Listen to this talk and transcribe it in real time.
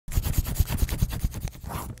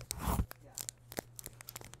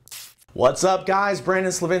What's up guys,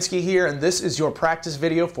 Brandon Slavinski here, and this is your practice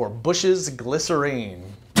video for Bush's Glycerine.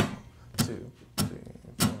 2, 3,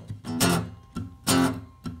 4.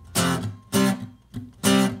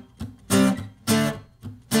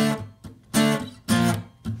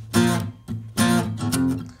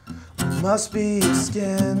 Must be your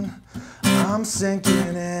skin, I'm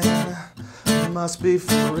sinking in. Must be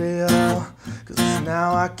for real, 'cause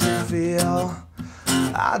now I can feel.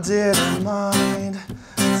 I didn't mind.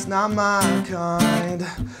 It's not my kind,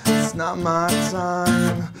 it's not my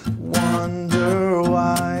time. Wonder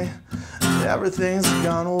why everything's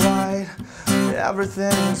gone white,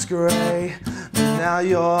 everything's gray. Now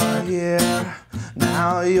you're here,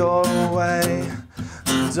 now you're away.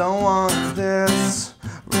 Don't want this,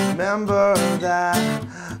 remember that.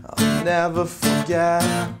 I'll never forget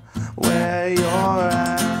where you're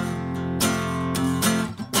at.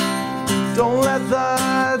 Don't let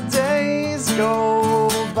the days go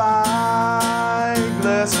by.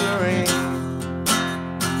 Glycerine,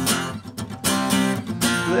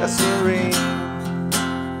 glycerine.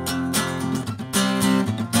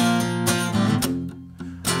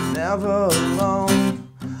 Never alone,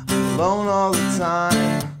 alone all the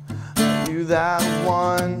time. Are you that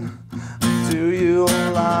one? Do you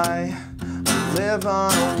lie? Live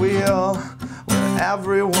on a wheel where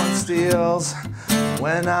everyone steals.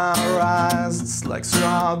 When I rise, it's like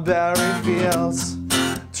strawberry fields.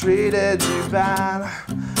 Treated you bad,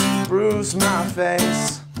 bruised my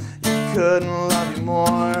face. You couldn't love you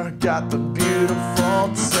more, got the beautiful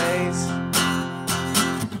taste.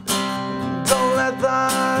 Don't let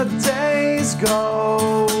the days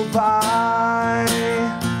go by.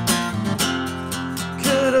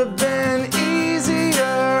 Could have been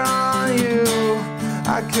easier on you.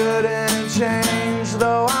 I couldn't change,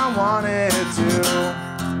 though I wanted to.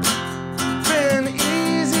 Been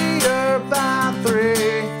easier by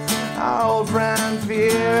 3. Our old friend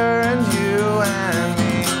Fear and you and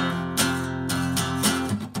me.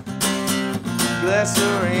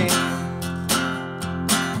 Glycerine,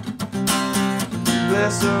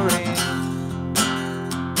 glycerine,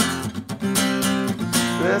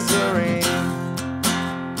 glycerine.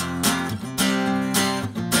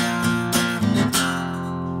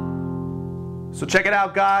 So check it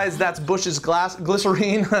out guys, that's Bush's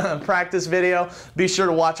Glycerine practice video. Be sure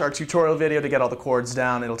to watch our tutorial video to get all the chords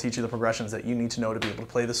down. It'll teach you the progressions that you need to know to be able to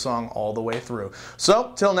play the song all the way through.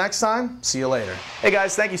 So, till next time, see you later. Hey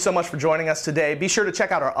guys, thank you so much for joining us today. Be sure to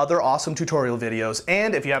check out our other awesome tutorial videos,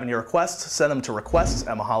 and if you have any requests, send them to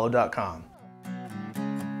requests@mahalo.com.